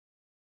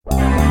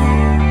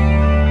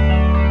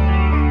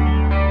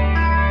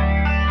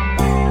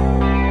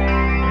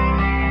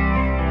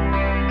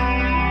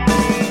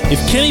If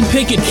Kenny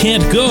Pickett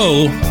can't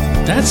go,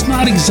 that's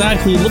not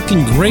exactly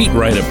looking great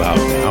right about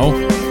now.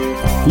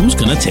 Who's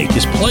going to take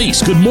his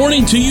place? Good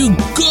morning to you.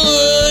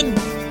 Good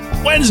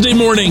Wednesday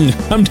morning.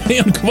 I'm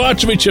Dan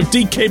Kovacevic of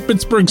DK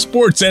Pittsburgh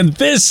Sports, and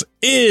this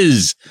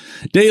is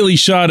Daily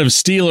Shot of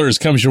Steelers.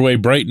 Comes your way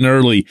bright and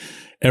early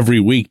every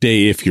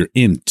weekday if you're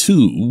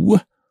into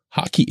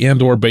hockey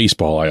and or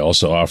baseball. I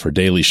also offer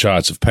daily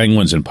shots of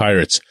Penguins and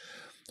Pirates,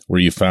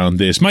 where you found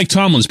this. Mike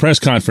Tomlin's press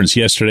conference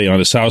yesterday on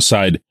the South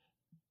Side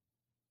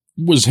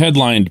was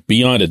headlined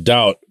beyond a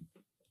doubt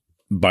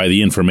by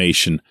the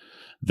information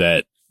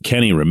that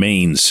Kenny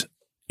remains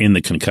in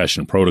the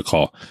concussion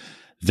protocol.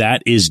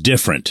 That is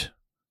different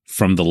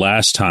from the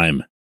last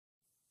time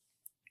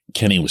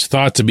Kenny was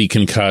thought to be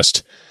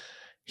concussed.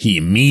 He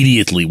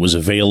immediately was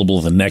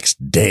available the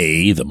next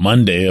day, the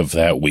Monday of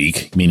that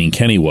week, meaning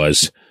Kenny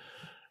was,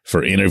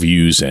 for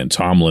interviews, and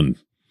Tomlin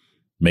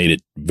made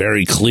it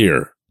very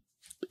clear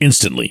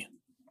instantly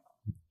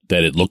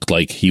that it looked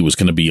like he was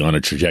going to be on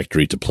a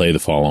trajectory to play the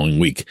following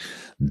week.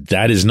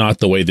 That is not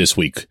the way this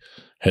week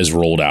has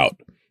rolled out.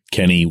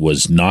 Kenny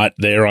was not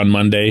there on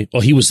Monday.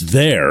 Well, he was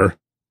there,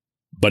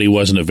 but he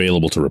wasn't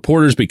available to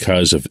reporters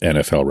because of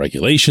NFL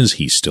regulations.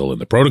 He's still in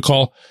the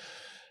protocol.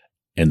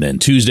 And then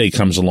Tuesday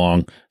comes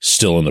along,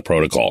 still in the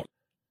protocol.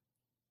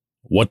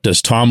 What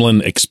does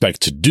Tomlin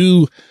expect to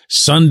do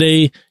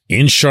Sunday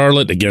in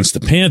Charlotte against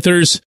the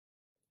Panthers?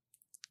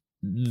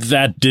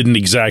 That didn't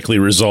exactly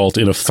result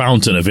in a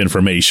fountain of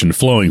information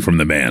flowing from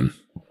the man.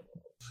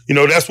 You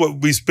know, that's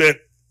what we spent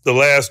the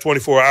last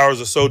 24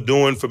 hours or so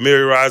doing,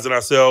 familiarizing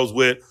ourselves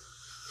with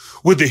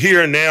the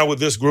here and now with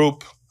this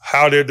group,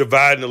 how they're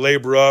dividing the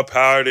labor up,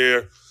 how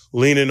they're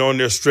leaning on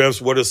their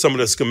strengths, what are some of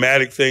the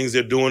schematic things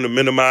they're doing to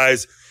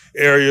minimize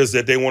areas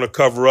that they want to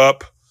cover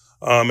up,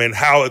 and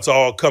how it's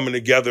all coming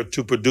together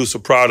to produce a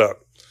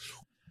product.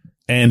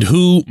 And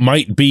who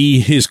might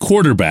be his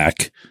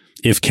quarterback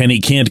if Kenny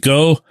can't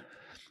go?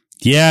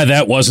 Yeah,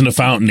 that wasn't a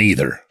fountain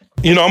either.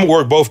 You know, I'm going to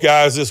work both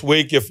guys this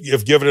week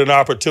if given an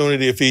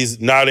opportunity, if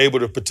he's not able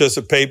to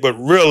participate. But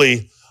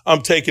really,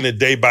 I'm taking it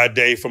day by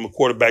day from a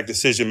quarterback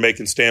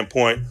decision-making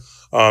standpoint.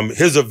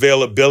 His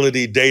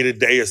availability day to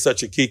day is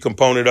such a key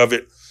component of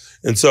it.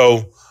 And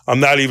so I'm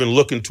not even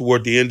looking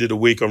toward the end of the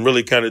week. I'm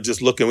really kind of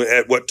just looking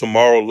at what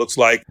tomorrow looks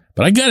like.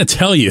 But I got to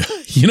tell you,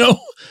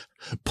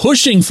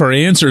 pushing for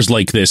answers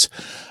like this,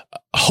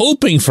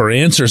 hoping for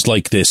answers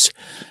like this,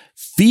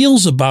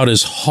 feels about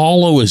as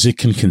hollow as it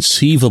can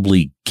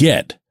conceivably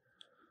get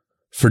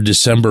for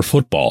December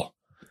football,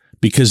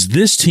 because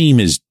this team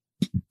is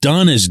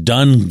done as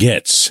done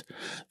gets.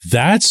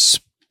 That's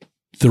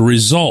the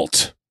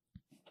result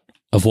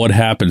of what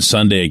happened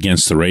Sunday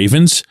against the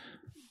Ravens.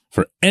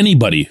 For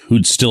anybody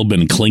who'd still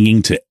been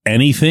clinging to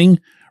anything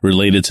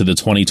related to the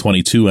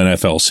 2022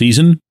 NFL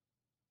season.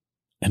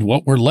 And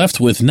what we're left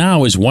with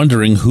now is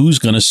wondering who's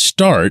going to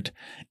start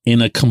in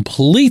a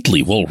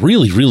completely, well,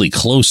 really, really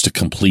close to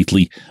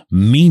completely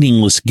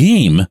meaningless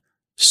game,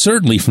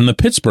 certainly from the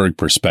Pittsburgh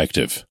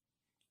perspective.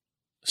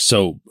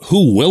 So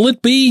who will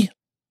it be?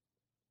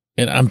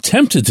 And I'm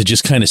tempted to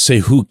just kind of say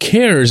who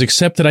cares,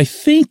 except that I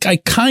think I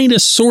kind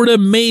of, sort of,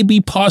 maybe,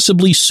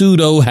 possibly,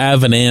 pseudo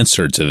have an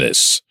answer to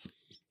this.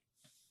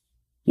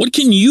 What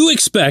can you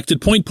expect at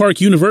Point Park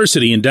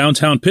University in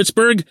downtown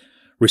Pittsburgh?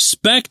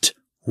 Respect,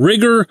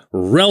 rigor,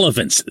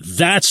 relevance.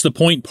 That's the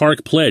Point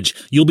Park Pledge.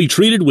 You'll be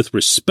treated with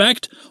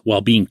respect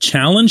while being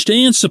challenged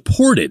and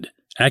supported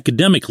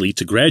academically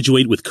to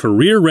graduate with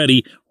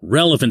career-ready,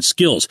 relevant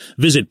skills.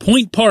 Visit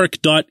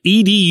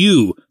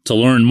pointpark.edu to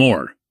learn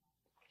more.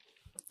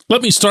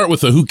 Let me start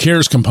with the who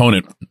cares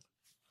component.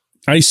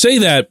 I say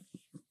that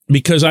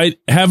because I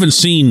haven't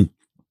seen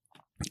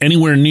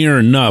anywhere near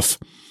enough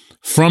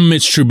from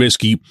Mitch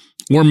Trubisky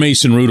or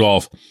Mason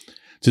Rudolph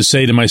to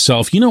say to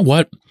myself, you know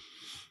what?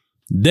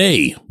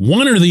 They,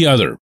 one or the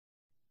other,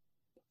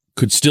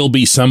 could still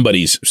be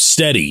somebody's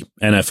steady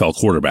NFL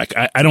quarterback.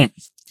 I don't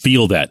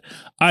feel that.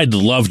 I'd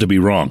love to be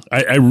wrong.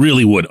 I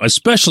really would,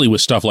 especially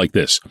with stuff like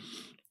this.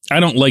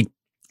 I don't like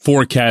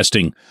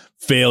forecasting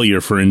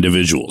failure for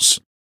individuals.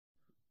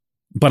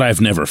 But I've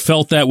never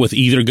felt that with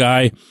either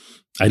guy.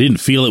 I didn't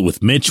feel it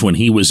with Mitch when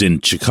he was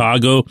in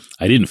Chicago.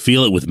 I didn't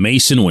feel it with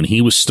Mason when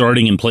he was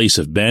starting in place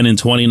of Ben in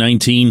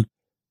 2019.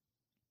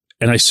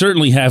 And I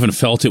certainly haven't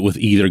felt it with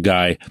either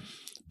guy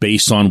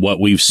based on what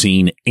we've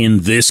seen in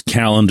this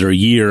calendar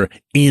year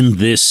in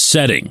this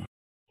setting.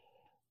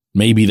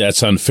 Maybe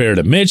that's unfair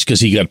to Mitch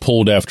because he got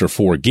pulled after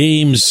 4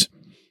 games.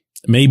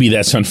 Maybe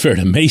that's unfair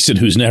to Mason,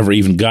 who's never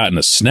even gotten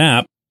a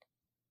snap.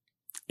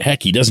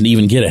 Heck, he doesn't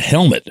even get a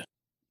helmet.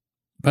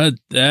 But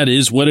that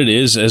is what it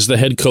is. As the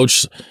head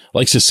coach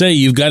likes to say,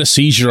 you've got to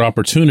seize your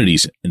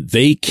opportunities.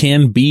 They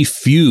can be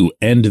few,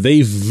 and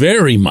they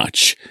very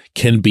much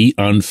can be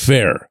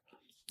unfair.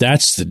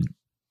 That's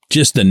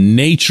just the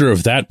nature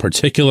of that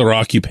particular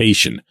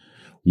occupation.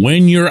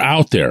 When you're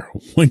out there,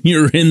 when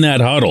you're in that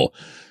huddle,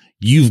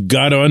 you've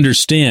got to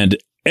understand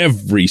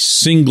every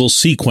single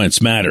sequence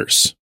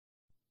matters.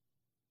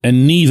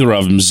 And neither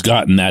of them's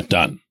gotten that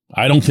done.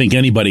 I don't think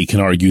anybody can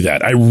argue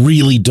that. I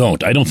really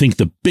don't. I don't think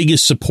the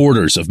biggest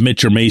supporters of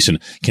Mitch or Mason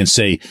can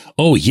say,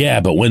 oh yeah,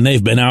 but when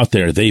they've been out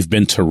there, they've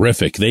been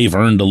terrific. They've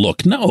earned a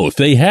look. No, if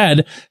they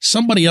had,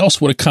 somebody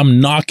else would have come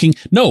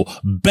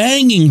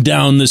banging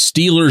down the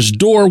Steelers'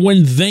 door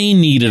when they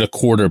needed a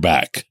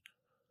quarterback.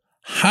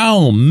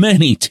 How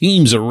many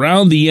teams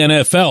around the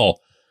NFL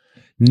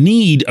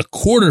need a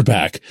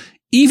quarterback,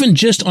 even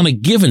just on a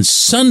given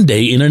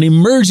Sunday in an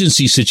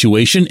emergency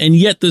situation, and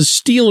yet the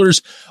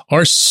Steelers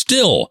are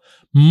still,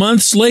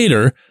 months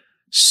later,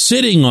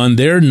 sitting on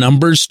their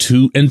numbers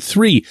 2 and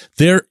 3.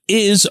 There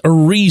is a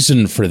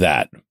reason for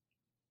that.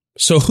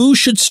 So who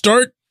should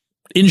start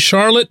in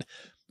Charlotte?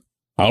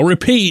 I'll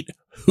repeat,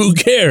 who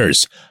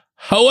cares?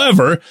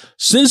 However,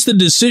 since the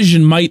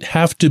decision might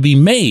have to be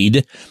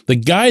made, the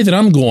guy that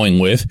I'm going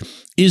with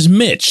is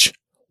Mitch.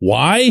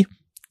 Why?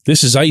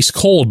 This is ice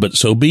cold, but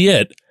so be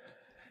it.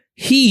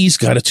 He's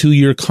got a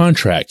 2-year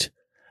contract.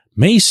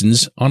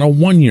 Mason's on a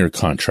 1-year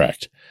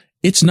contract.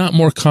 It's not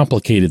more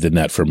complicated than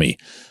that for me.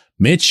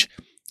 Mitch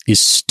is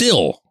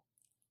still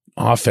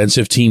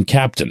offensive team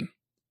captain,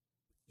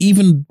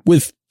 even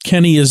with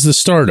Kenny as the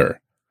starter.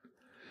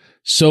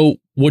 So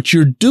what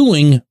you're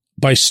doing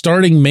by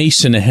starting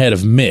Mason ahead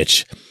of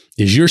Mitch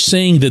is you're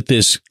saying that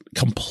this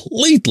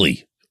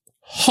completely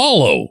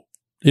hollow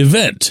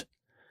event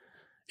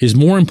is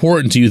more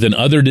important to you than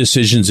other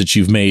decisions that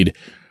you've made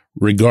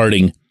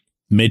regarding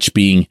Mitch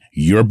being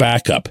your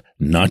backup,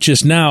 not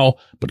just now,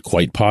 but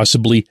quite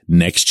possibly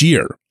next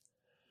year.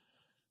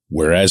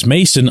 Whereas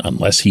Mason,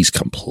 unless he's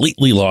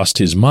completely lost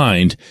his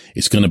mind,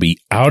 is going to be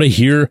out of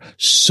here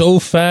so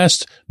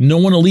fast, no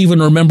one will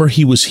even remember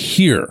he was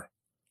here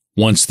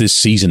once this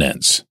season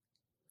ends.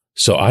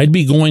 So I'd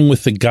be going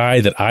with the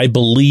guy that I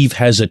believe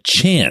has a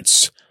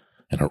chance,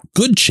 and a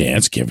good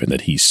chance, given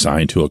that he's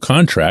signed to a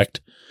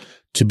contract,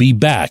 to be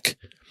back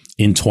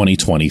in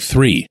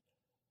 2023.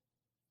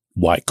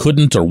 Why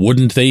couldn't or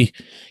wouldn't they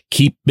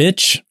keep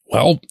Mitch?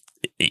 Well,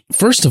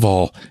 first of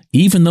all,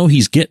 even though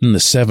he's getting the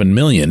 $7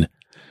 million,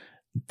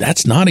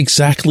 that's not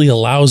exactly a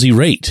lousy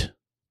rate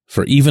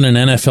for even an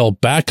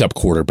NFL backup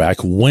quarterback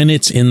when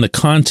it's in the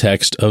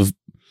context of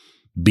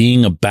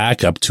being a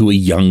backup to a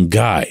young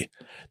guy.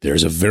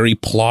 There's a very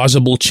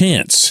plausible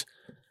chance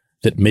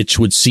that Mitch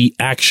would see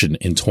action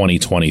in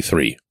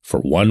 2023 for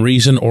one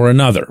reason or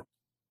another.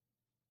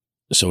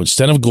 So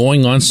instead of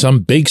going on some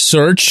big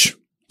search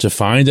to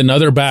find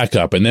another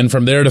backup and then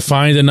from there to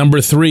find a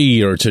number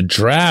 3 or to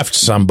draft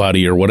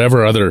somebody or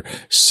whatever other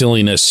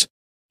silliness,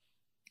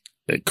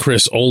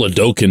 Chris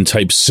Oladokun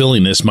type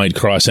silliness might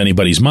cross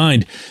anybody's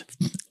mind,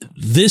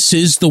 this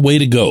is the way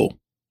to go.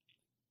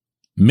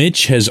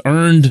 Mitch has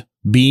earned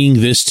being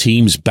this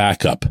team's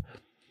backup.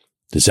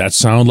 Does that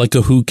sound like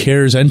a who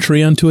cares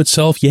entry unto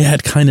itself? Yeah,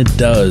 it kind of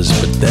does.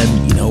 But then,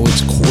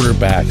 it's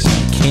quarterbacks.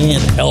 You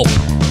can't help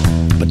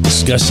but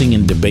discussing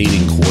and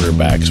debating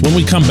quarterbacks. When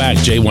we come back,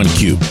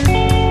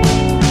 J1Q.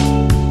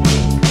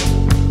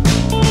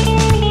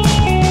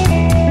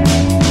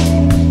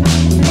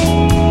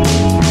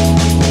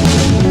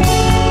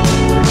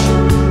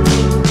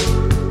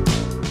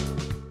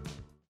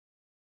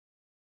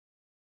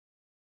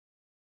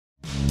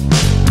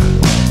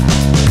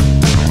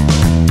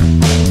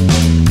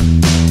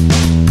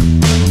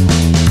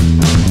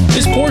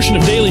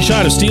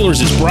 Shot of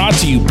Steelers is brought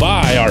to you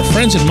by our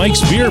friends at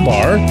Mike's Beer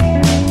Bar.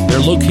 They're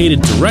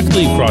located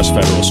directly across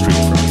Federal Street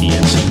from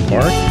PNC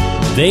Park.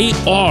 They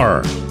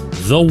are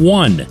the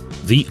one,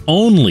 the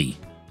only,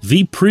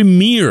 the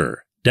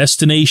premier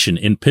destination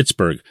in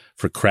Pittsburgh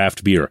for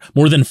craft beer.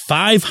 More than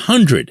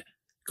 500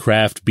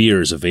 craft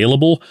beers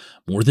available,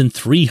 more than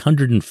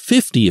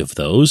 350 of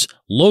those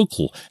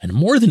local, and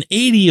more than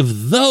 80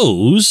 of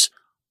those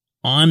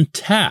on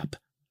tap.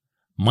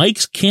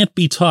 Mike's can't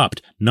be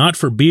topped, not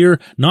for beer,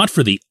 not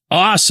for the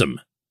awesome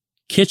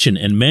kitchen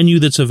and menu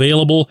that's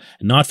available,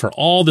 and not for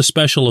all the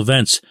special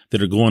events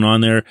that are going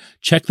on there.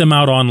 Check them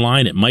out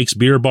online at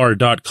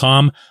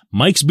mikesbeerbar.com.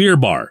 Mike's Beer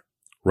Bar,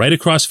 right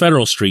across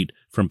Federal Street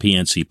from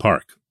PNC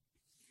Park.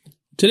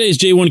 Today's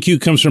J1Q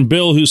comes from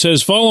Bill, who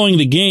says, following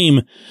the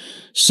game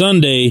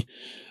Sunday,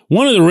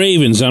 one of the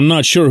Ravens, I'm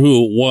not sure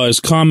who it was,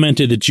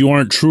 commented that you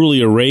aren't truly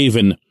a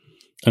Raven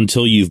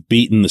until you've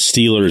beaten the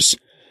Steelers.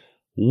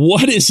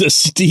 What is a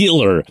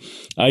Steeler?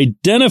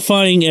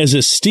 Identifying as a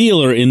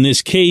Steeler in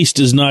this case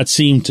does not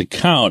seem to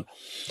count.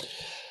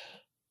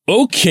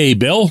 Okay,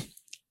 Bill,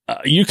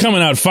 you're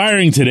coming out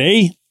firing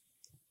today.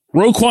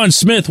 Roquan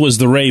Smith was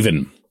the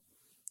Raven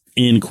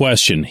in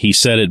question. He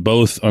said it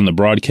both on the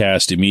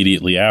broadcast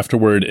immediately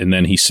afterward, and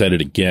then he said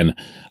it again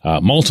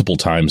multiple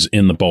times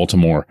in the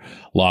Baltimore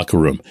locker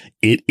room.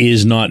 It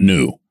is not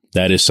new.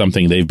 That is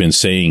something they've been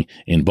saying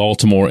in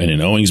Baltimore and in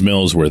Owings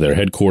Mills, where their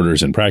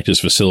headquarters and practice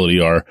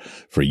facility are,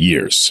 for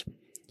years.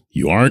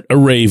 You aren't a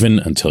Raven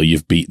until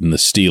you've beaten the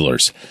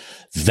Steelers.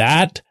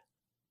 That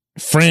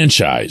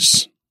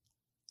franchise,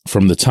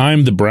 from the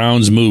time the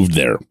Browns moved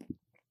there,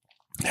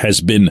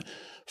 has been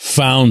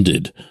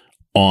founded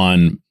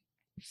on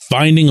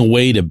finding a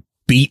way to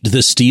beat the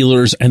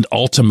Steelers and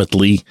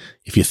ultimately,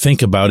 if you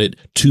think about it,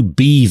 to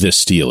be the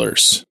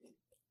Steelers.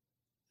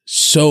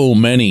 So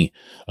many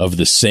of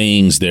the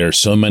sayings there,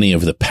 so many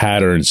of the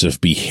patterns of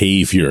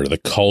behavior, the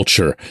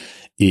culture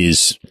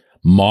is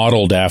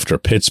modeled after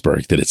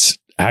Pittsburgh that it's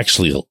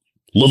actually a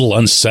little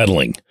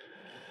unsettling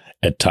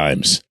at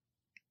times.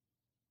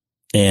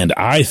 And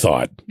I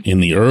thought in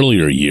the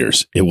earlier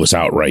years, it was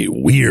outright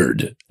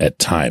weird at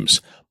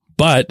times.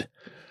 But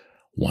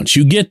once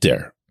you get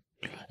there,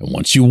 and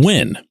once you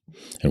win,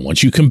 and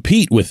once you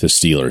compete with the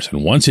Steelers,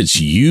 and once it's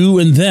you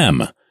and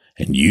them,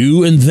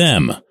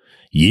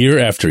 year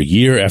after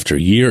year after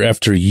year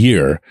after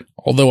year,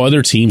 although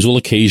other teams will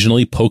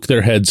occasionally poke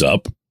their heads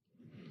up,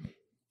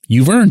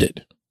 you've earned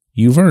it.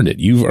 You've earned it.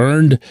 You've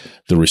earned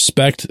the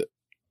respect,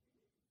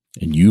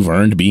 and you've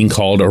earned being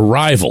called a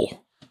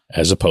rival,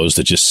 as opposed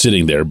to just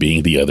sitting there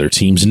being the other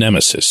team's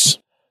nemesis.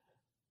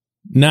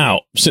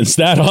 Now, since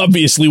that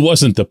obviously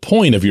wasn't the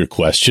point of your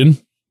question,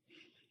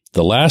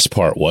 the last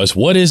part was,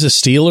 what is a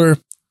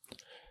Steeler?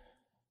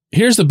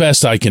 Here's the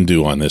best I can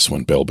do on this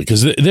one, Bill,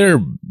 because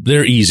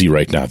they're easy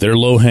right now. They're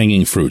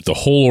low-hanging fruit. The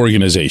whole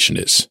organization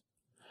is.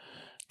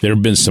 There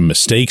have been some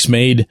mistakes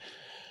made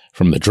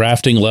from the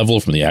drafting level,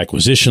 from the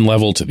acquisition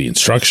level, to the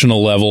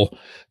instructional level,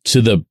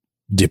 to the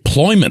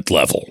deployment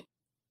level.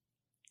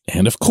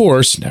 And of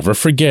course, never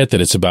forget that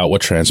it's about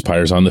what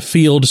transpires on the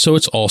field, so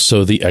it's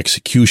also the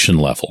execution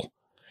level.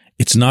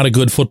 It's not a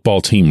good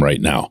football team right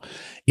now.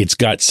 It's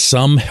got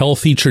some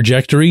healthy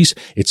trajectories.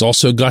 It's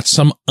also got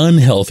some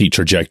unhealthy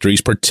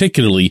trajectories,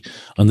 particularly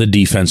on the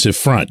defensive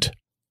front.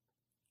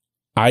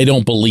 I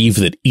don't believe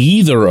that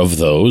either of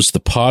those, the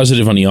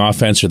positive on the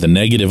offense or the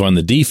negative on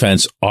the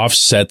defense,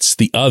 offsets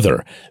the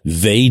other.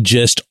 They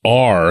just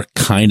are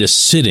kind of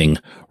sitting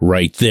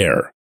right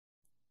there.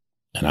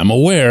 And I'm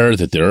aware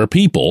that there are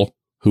people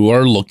who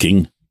are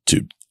looking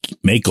to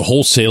make a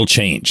wholesale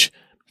change,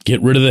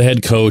 get rid of the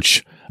head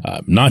coach,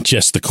 not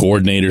just the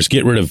coordinators,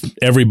 get rid of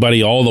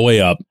everybody all the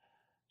way up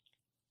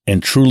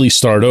and truly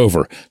start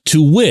over.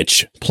 To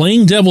which,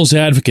 playing devil's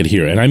advocate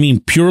here, and I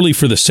mean purely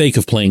for the sake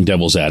of playing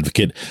devil's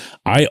advocate,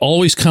 I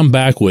always come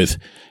back with,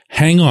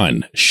 hang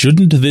on,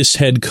 shouldn't this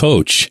head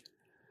coach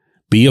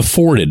be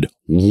afforded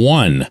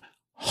one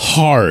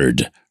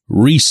hard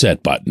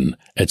reset button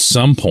at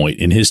some point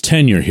in his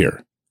tenure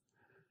here?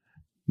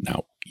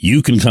 Now,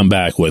 you can come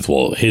back with,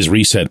 well, his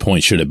reset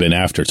point should have been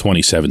after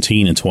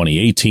 2017 and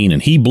 2018,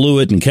 and he blew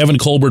it, and Kevin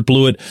Colbert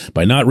blew it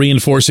by not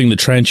reinforcing the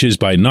trenches,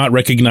 by not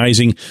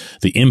recognizing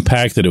the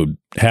impact that it would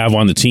have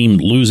on the team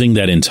losing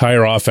that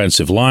entire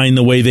offensive line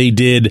the way they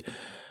did.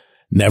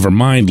 Never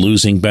mind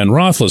losing Ben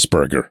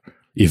Roethlisberger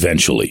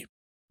eventually.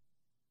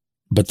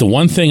 But the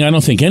one thing I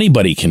don't think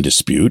anybody can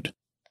dispute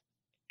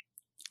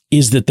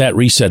is that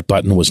reset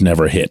button was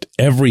never hit.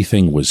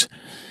 Everything was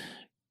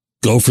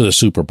go for the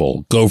Super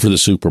Bowl, go for the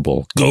Super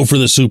Bowl, go for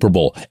the Super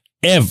Bowl.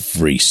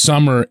 Every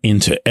summer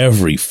into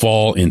every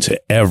fall into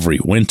every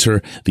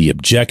winter, the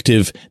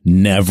objective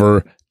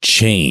never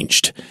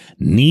changed.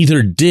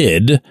 Neither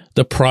did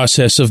the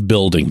process of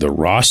building the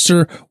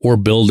roster or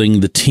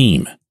building the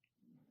team.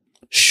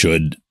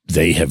 Should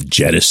they have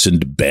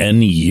jettisoned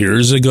Ben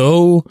years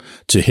ago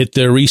to hit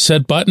their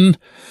reset button?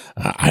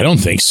 I don't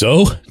think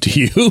so. Do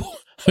you?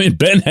 I mean,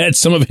 Ben had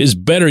some of his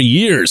better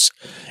years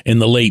in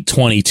the late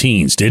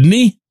 20-teens, didn't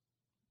he?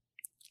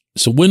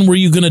 So when were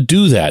you going to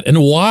do that?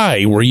 And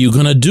why were you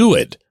going to do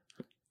it?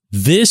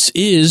 This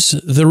is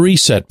the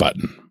reset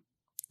button.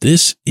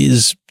 This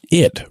is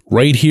it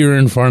right here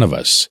in front of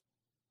us.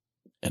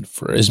 And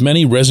for as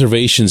many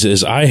reservations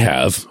as I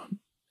have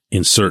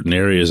in certain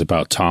areas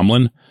about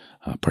Tomlin,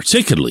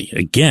 particularly,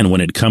 again,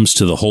 when it comes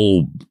to the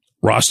whole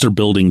roster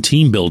building,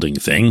 team building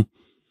thing,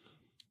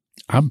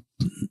 I'm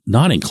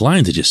not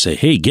inclined to just say,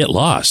 hey, get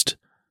lost.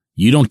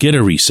 You don't get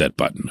a reset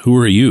button. Who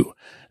are you?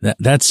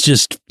 That's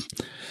just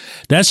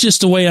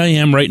the way I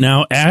am right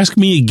now. Ask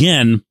me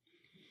again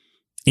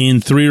in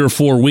 3 or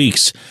 4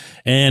 weeks,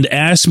 and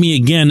ask me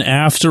again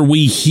after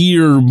we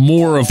hear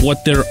more of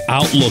what their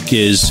outlook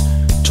is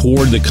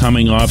toward the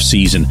coming off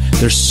season.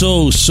 There's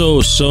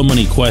so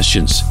many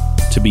questions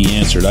to be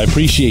answered. I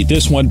appreciate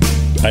this one.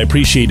 I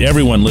appreciate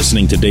everyone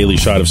listening to Daily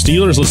Shot of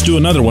Steelers. Let's do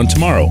another one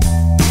tomorrow.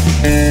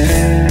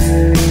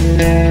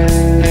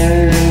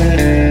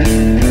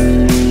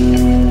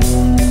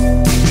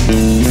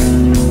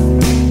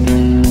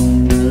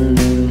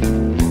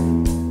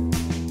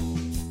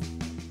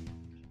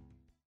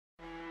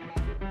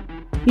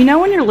 You know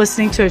when you're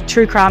listening to a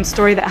true crime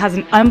story that has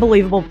an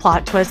unbelievable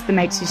plot twist that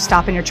makes you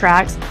stop in your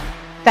tracks?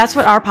 That's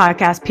what our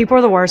podcast, People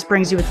Are the Worst,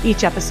 brings you with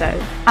each episode.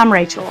 I'm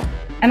Rachel.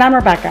 And I'm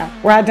Rebecca.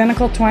 We're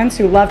identical twins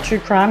who love true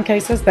crime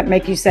cases that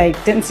make you say,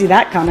 didn't see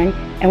that coming,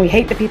 and we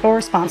hate the people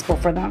responsible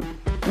for them.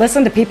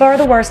 Listen to People Are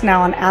the Worst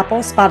now on Apple,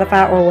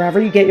 Spotify, or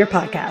wherever you get your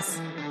podcasts.